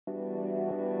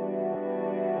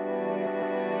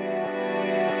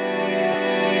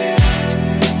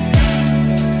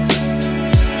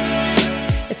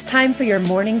time for your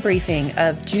morning briefing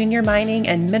of junior mining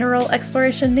and mineral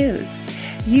exploration news.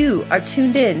 You are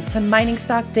tuned in to Mining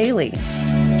Stock Daily.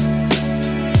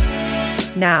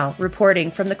 Now, reporting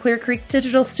from the Clear Creek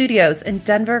Digital Studios in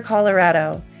Denver,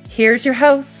 Colorado, here's your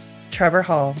host, Trevor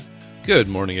Hall. Good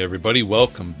morning, everybody.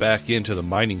 Welcome back into the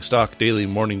Mining Stock Daily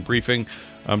Morning Briefing.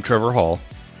 I'm Trevor Hall.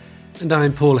 And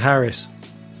I'm Paul Harris.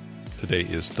 Today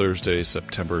is Thursday,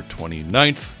 September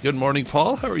 29th. Good morning,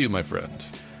 Paul. How are you, my friend?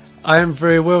 I am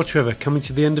very well, Trevor, coming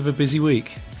to the end of a busy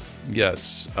week.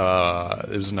 Yes, it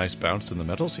was a nice bounce in the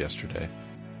metals yesterday.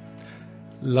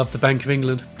 Love the Bank of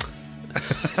England.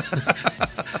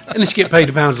 Unless you get paid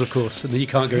 £1, of course, and then you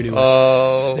can't go anywhere.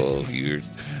 Oh,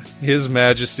 His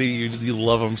Majesty, you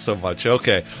love him so much.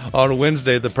 Okay, on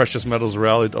Wednesday, the precious metals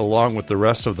rallied along with the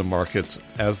rest of the markets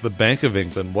as the Bank of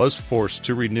England was forced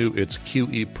to renew its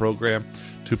QE program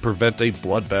to prevent a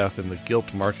bloodbath in the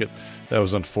gilt market that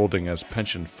was unfolding as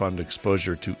pension fund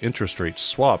exposure to interest rate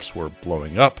swaps were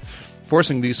blowing up,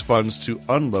 forcing these funds to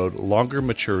unload longer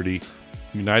maturity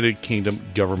United Kingdom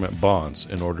government bonds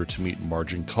in order to meet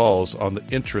margin calls on the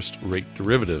interest rate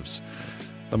derivatives.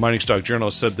 The Mining Stock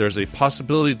Journal said there's a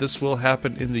possibility this will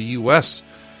happen in the U.S.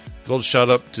 Gold shot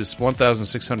up to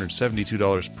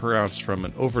 $1,672 per ounce from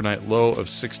an overnight low of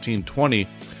 $1,620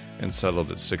 and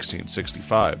settled at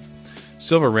 $1,665.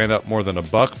 Silver ran up more than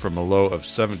 $1 from a low of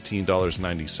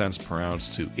 $17.90 per ounce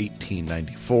to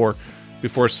 $18.94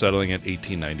 before settling at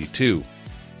 $18.92.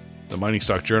 The Mining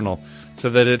Stock Journal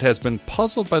said that it has been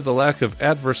puzzled by the lack of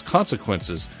adverse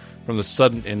consequences from the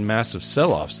sudden and massive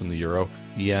sell-offs in the euro,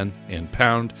 yen, and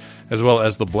pound, as well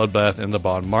as the bloodbath in the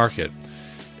bond market.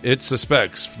 It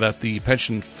suspects that the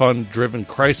pension fund-driven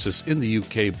crisis in the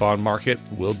UK bond market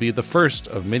will be the first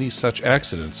of many such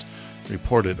accidents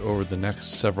reported over the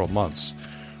next several months.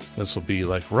 This will be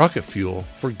like rocket fuel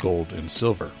for gold and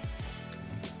silver.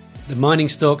 The mining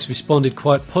stocks responded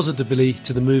quite positively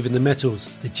to the move in the metals.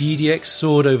 The GDX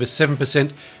soared over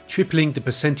 7%, tripling the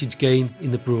percentage gain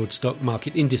in the broad stock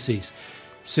market indices.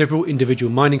 Several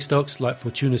individual mining stocks like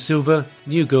Fortuna Silver,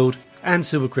 New Gold, and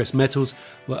Silvercrest Metals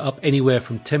were up anywhere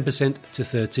from 10% to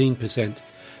 13%.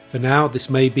 For now, this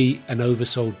may be an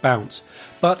oversold bounce,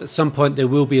 but at some point there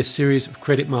will be a series of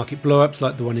credit market blow-ups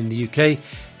like the one in the UK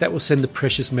that will send the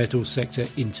precious metals sector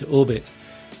into orbit.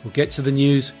 We'll get to the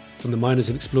news from the Miners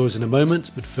and Explorers in a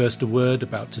moment, but first a word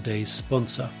about today's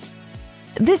sponsor.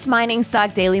 This Mining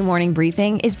Stock Daily Morning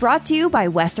Briefing is brought to you by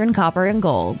Western Copper and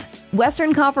Gold.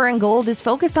 Western Copper and Gold is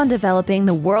focused on developing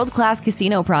the world-class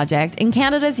casino project in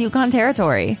Canada's Yukon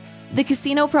Territory. The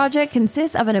casino project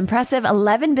consists of an impressive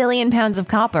 11 billion pounds of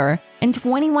copper and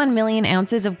 21 million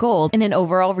ounces of gold in an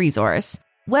overall resource.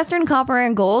 Western Copper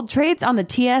and Gold trades on the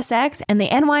TSX and the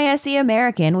NYSE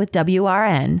American with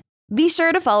WRN. Be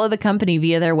sure to follow the company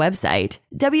via their website,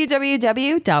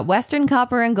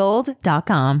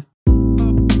 www.westerncopperandgold.com.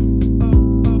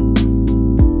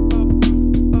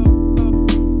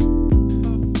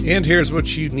 And here's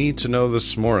what you need to know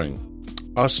this morning.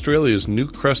 Australia's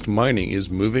Newcrest Mining is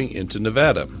moving into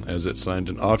Nevada as it signed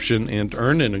an option and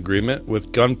earn-in agreement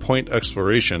with Gunpoint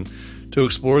Exploration to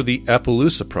explore the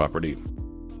Appaloosa property,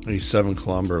 a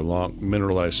 7-kilometer-long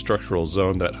mineralized structural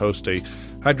zone that hosts a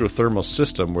hydrothermal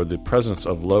system where the presence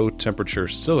of low-temperature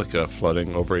silica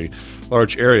flooding over a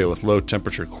large area with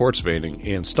low-temperature quartz veining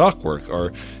and stockwork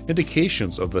are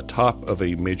indications of the top of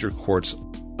a major quartz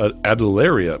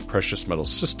adularia precious metal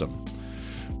system.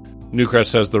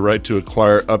 Newcrest has the right to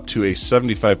acquire up to a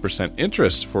 75%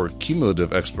 interest for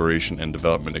cumulative exploration and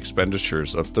development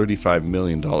expenditures of $35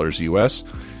 million US,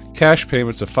 cash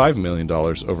payments of $5 million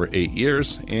over 8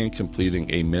 years, and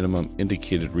completing a minimum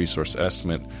indicated resource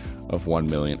estimate of 1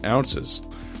 million ounces.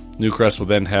 Newcrest will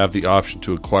then have the option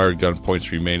to acquire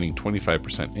Gunpoint's remaining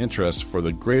 25% interest for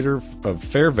the greater of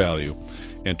fair value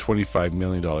and $25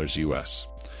 million US.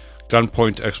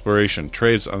 Gunpoint Exploration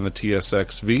trades on the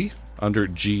TSXV under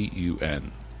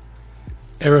GUN.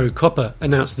 Ero Copper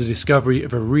announced the discovery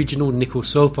of a regional nickel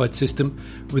sulfide system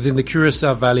within the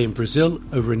Curaçao Valley in Brazil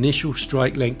over an initial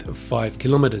strike length of 5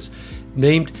 kilometers.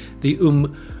 Named the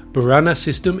Umburana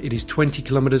system, it is 20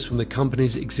 kilometers from the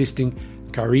company's existing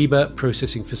Caraíba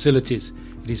processing facilities.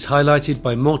 It is highlighted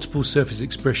by multiple surface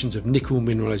expressions of nickel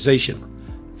mineralization.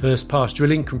 First pass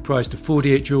drilling comprised of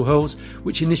 48 drill holes,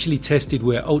 which initially tested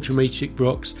where ultramafic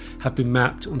rocks have been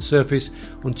mapped on surface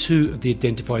on 2 of the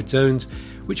identified zones,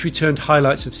 which returned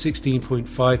highlights of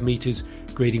 16.5 meters,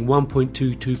 grading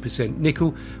 1.22%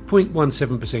 nickel,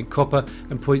 0.17% copper,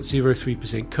 and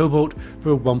 0.03% cobalt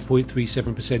for a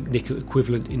 1.37% nickel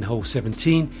equivalent in hole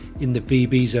 17 in the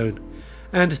VB zone,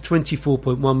 and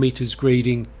 24.1 meters,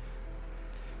 grading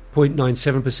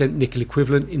 0.97% nickel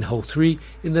equivalent in hole 3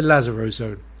 in the Lazaro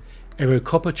zone. Ero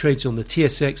Copper trades on the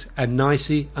TSX and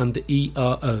NYSE under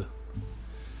ERO.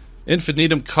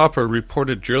 Infinitum Copper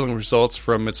reported drilling results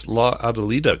from its La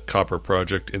Adelita copper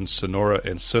project in Sonora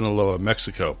and Sinaloa,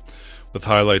 Mexico, with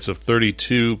highlights of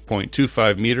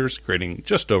 32.25 meters, grading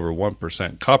just over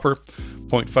 1% copper,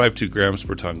 0.52 grams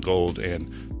per ton gold, and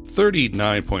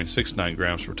 39.69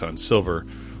 grams per ton silver,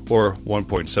 or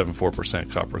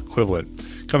 1.74% copper equivalent,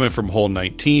 coming from hole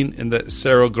 19 in the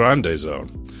Cerro Grande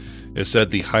zone. It said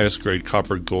the highest grade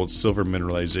copper gold silver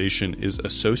mineralization is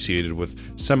associated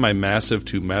with semi-massive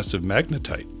to massive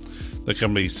magnetite. The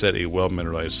company said a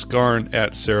well-mineralized skarn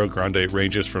at Cerro Grande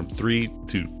ranges from 3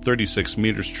 to 36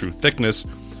 meters true thickness,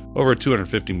 over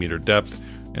 250 meter depth,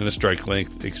 and a strike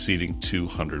length exceeding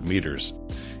 200 meters.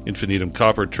 Infinitum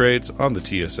Copper trades on the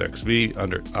TSXV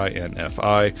under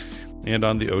INFI and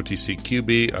on the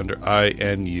OTCQB under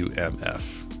INUMF.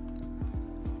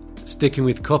 Sticking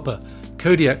with copper,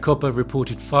 Kodiak Copper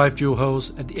reported 5 drill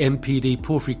holes at the MPD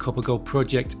Porphyry Copper Gold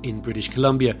project in British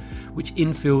Columbia, which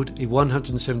infilled a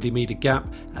 170 metre gap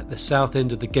at the south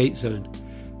end of the gate zone.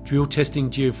 Drill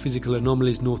testing geophysical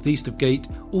anomalies northeast of gate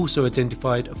also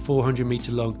identified a 400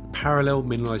 metre long parallel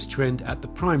mineralised trend at the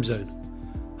prime zone.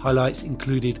 Highlights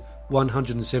included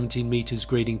 117 metres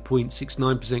grading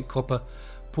 0.69% copper,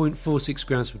 0.46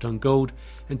 grams per tonne gold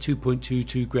and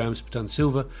 2.22 grams per tonne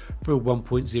silver for a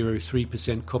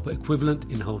 1.03% copper equivalent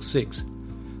in hole 6.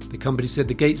 The company said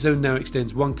the gate zone now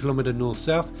extends 1 kilometre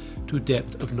north-south to a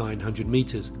depth of 900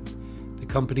 metres. The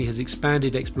company has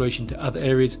expanded exploration to other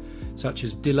areas such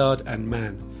as Dillard and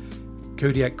Man.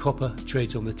 Kodiak Copper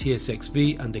trades on the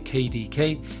TSXV under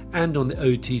KDK and on the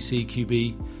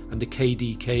OTCQB under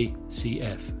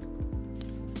KDKCF.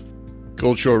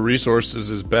 Goldshore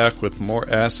Resources is back with more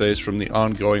assays from the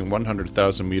ongoing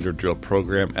 100,000 meter drill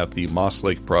program at the Moss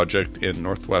Lake project in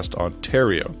northwest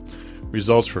Ontario.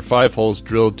 Results for 5 holes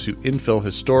drilled to infill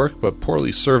historic but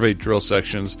poorly surveyed drill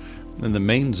sections in the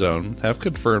main zone have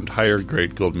confirmed higher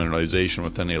grade gold mineralization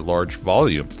within a large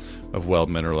volume of well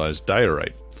mineralized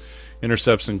diorite.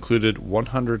 Intercepts included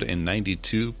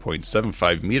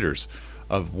 192.75 meters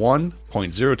of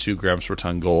 1.02 grams per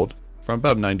ton gold from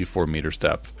about 94 meters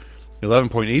depth,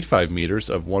 11.85 meters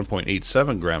of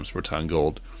 1.87 grams per ton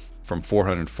gold from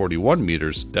 441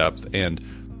 meters depth, and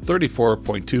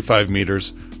 34.25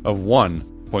 meters of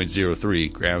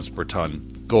 1.03 grams per ton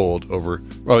gold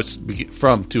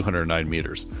from 209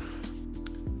 meters.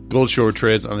 Goldshore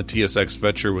trades on the TSX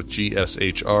Venture with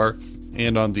GSHR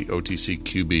and on the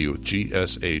OTCQB with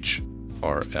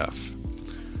GSHRF.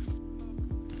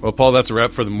 Well, Paul, that's a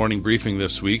wrap for the morning briefing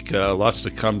this week. Lots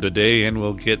to come today, and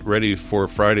we'll get ready for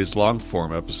Friday's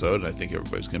long-form episode. I think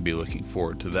everybody's going to be looking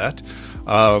forward to that.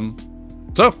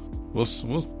 So,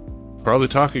 we'll probably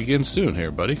talk again soon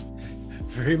here, buddy.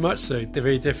 Very much so,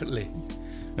 very definitely.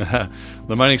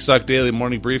 The Mining Stock Daily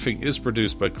Morning Briefing is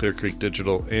produced by Clear Creek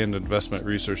Digital and Investment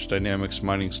Research Dynamics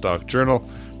Mining Stock Journal.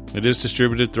 It is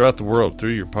distributed throughout the world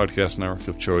through your podcast network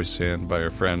of choice and by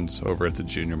our friends over at the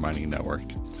Junior Mining Network.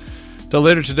 Till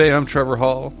later today, I'm Trevor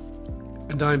Hall.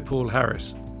 And I'm Paul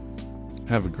Harris.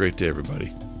 Have a great day,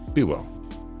 everybody. Be well.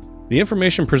 The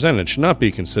information presented should not be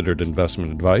considered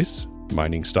investment advice.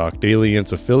 Mining Stock Daily and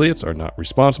its affiliates are not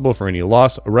responsible for any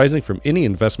loss arising from any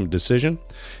investment decision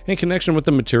in connection with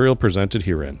the material presented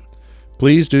herein.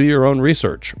 Please do your own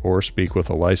research or speak with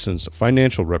a licensed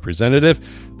financial representative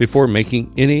before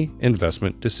making any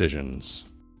investment decisions.